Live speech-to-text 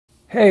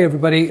Hey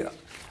everybody,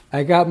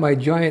 I got my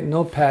giant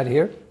notepad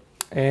here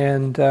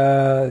and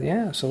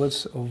yeah, so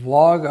let's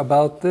vlog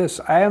about this.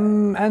 I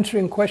am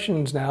answering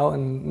questions now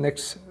in the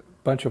next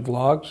bunch of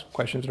vlogs,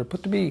 questions that are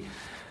put to me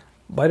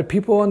by the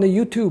people on the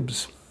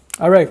YouTubes.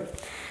 All right,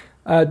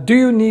 do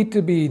you need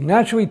to be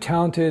naturally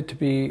talented to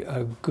be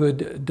a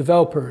good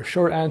developer?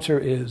 Short answer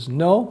is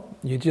no.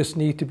 You just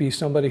need to be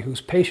somebody who's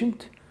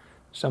patient,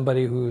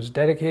 somebody who's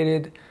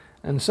dedicated,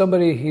 and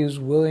somebody who's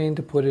willing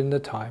to put in the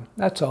time.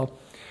 That's all.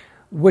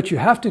 What you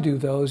have to do,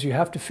 though, is you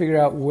have to figure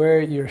out where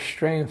your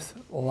strength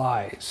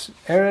lies.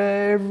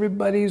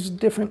 Everybody's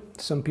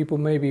different. Some people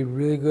may be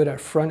really good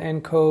at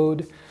front-end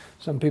code.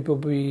 Some people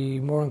be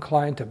more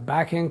inclined to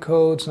back-end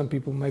code. Some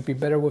people might be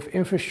better with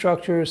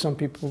infrastructure. Some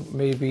people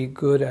may be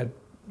good at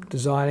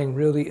designing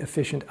really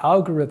efficient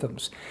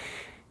algorithms.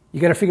 You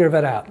got to figure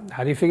that out.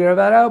 How do you figure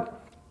that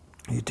out?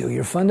 You do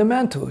your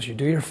fundamentals. You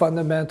do your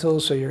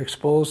fundamentals, so you're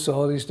exposed to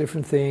all these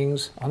different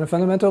things on a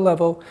fundamental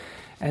level.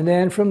 And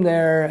then from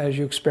there, as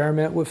you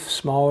experiment with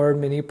smaller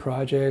mini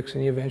projects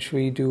and you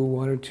eventually do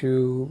one or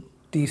two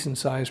decent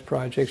sized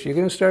projects, you're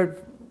going to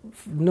start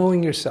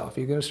knowing yourself.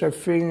 You're going to start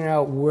figuring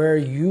out where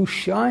you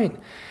shine.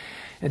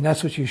 And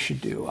that's what you should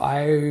do.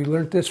 I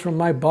learned this from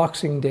my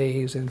boxing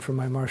days and from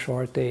my martial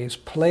art days.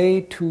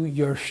 Play to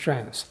your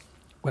strengths.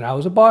 When I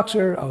was a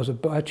boxer, I was a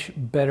much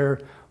better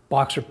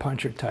boxer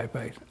puncher type.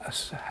 I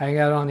hang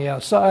out on the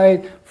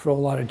outside, throw a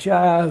lot of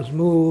jabs,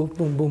 move,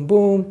 boom, boom,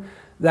 boom.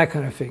 That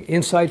kind of thing.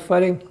 Inside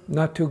fighting,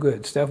 not too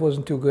good. Stef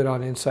wasn't too good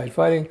on inside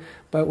fighting,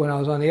 but when I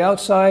was on the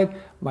outside,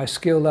 my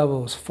skill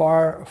level was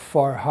far,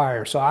 far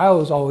higher. So I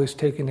was always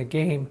taking the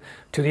game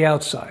to the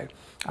outside.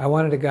 I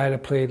wanted a guy to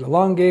play the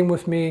long game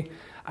with me.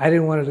 I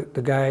didn't want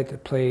the guy to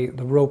play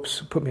the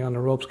ropes, put me on the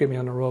ropes, get me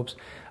on the ropes.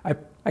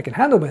 I can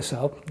handle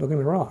myself, don't get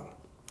me wrong,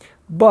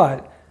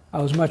 but I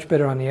was much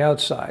better on the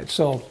outside.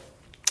 So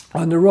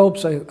on the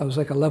ropes, I was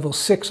like a level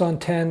 6 on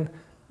 10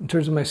 in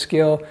terms of my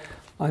skill.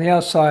 On the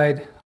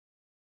outside,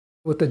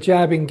 with the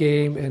jabbing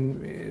game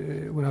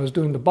and when I was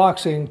doing the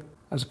boxing,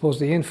 as opposed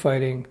to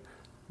infighting,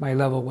 my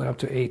level went up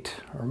to 8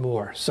 or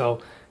more.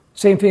 So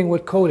same thing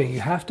with coding.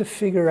 You have to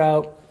figure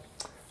out,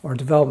 or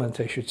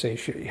development I should say,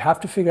 you have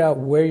to figure out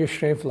where your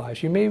strength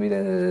lies. You may be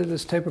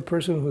this type of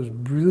person who's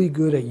really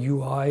good at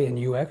UI and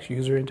UX,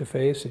 user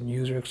interface and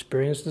user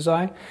experience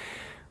design.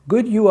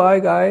 Good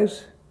UI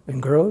guys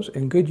and girls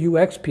and good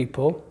UX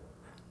people,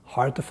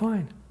 hard to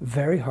find,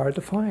 very hard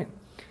to find.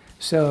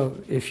 So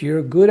if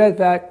you're good at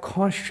that,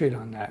 concentrate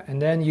on that. And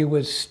then you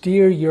would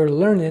steer your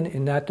learning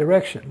in that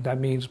direction. That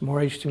means more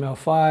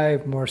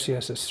HTML5, more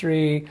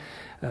CSS3,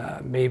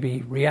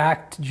 maybe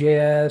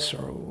React.js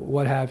or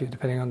what have you,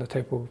 depending on the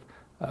type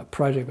of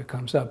project that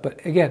comes up.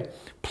 But again,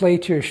 play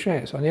to your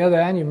strengths. On the other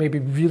hand, you may be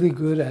really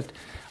good at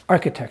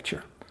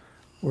architecture,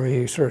 where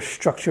you sort of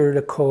structure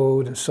the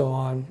code and so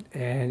on,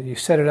 and you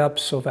set it up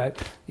so that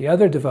the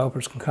other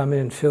developers can come in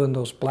and fill in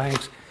those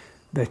blanks,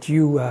 that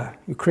you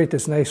create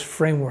this nice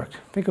framework.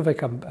 Think of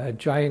like a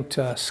giant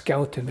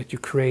skeleton that you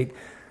create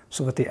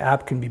so that the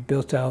app can be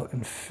built out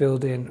and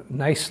filled in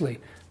nicely.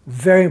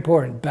 Very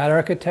important. Bad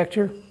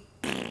architecture,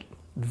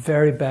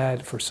 very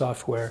bad for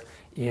software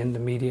in the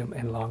medium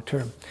and long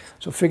term.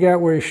 So figure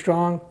out where you're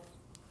strong,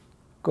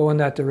 go in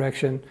that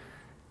direction.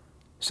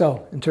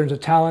 So in terms of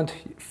talent,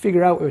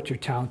 figure out what your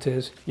talent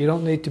is. You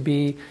don't need to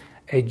be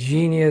a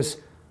genius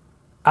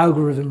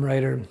algorithm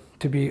writer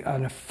to be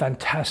a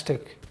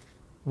fantastic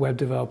web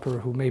developer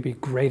who may be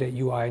great at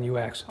UI and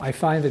UX. I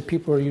find that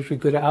people who are usually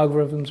good at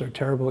algorithms are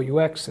terrible at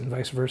UX and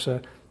vice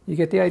versa. You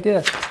get the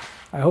idea.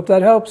 I hope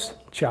that helps.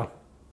 Ciao.